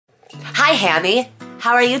Hi, Hammy.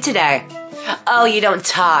 How are you today? Oh, you don't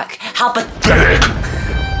talk. How pathetic!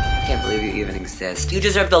 I can't believe you even exist. You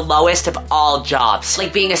deserve the lowest of all jobs.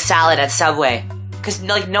 Like being a salad at Subway. Cause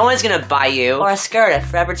like no one's gonna buy you. Or a skirt at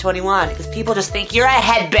Forever 21. Cause people just think you're a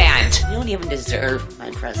headband. You don't even deserve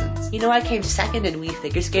my presence. You know I came second in Wii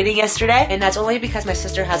figure skating yesterday? And that's only because my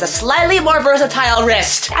sister has a slightly more versatile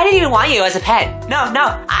wrist. I didn't even want you as a pet. No.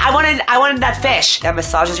 I wanted that fish that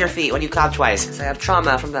massages your feet when you clap twice. Cause I have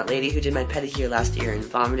trauma from that lady who did my pedicure last year and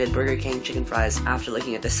vomited Burger King chicken fries after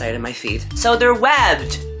looking at the site of my feet. So they're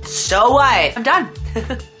webbed. So what? I'm done.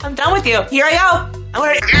 I'm done with you. Here I go. I'm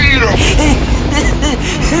gonna eat them.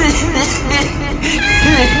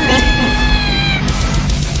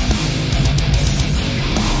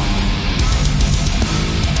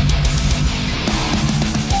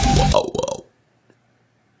 Whoa.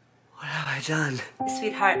 What have I done?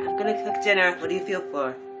 Sweetheart, I'm gonna cook dinner. What do you feel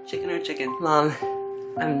for? Chicken or chicken? Mom,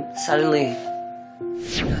 I'm suddenly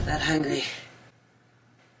not that hungry.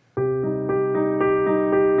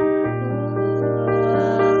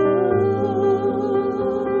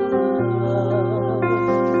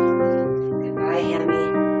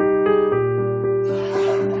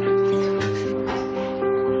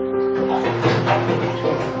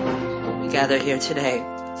 Gathered here today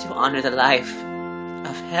to honor the life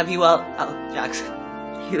of Samuel L. Jackson.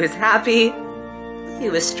 He was happy, he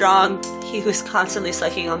was strong, he was constantly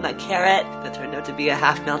sucking on that carrot that turned out to be a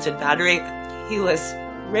half-melted battery. He was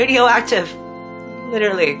radioactive,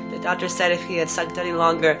 literally. The doctor said if he had sucked any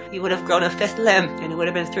longer, he would have grown a fifth limb and it would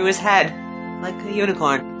have been through his head, like a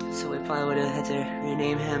unicorn. So we probably would have had to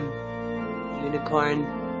rename him Unicorn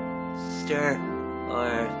Stir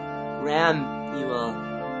or Samuel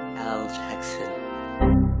L. Jackson.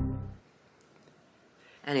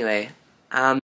 Anyway,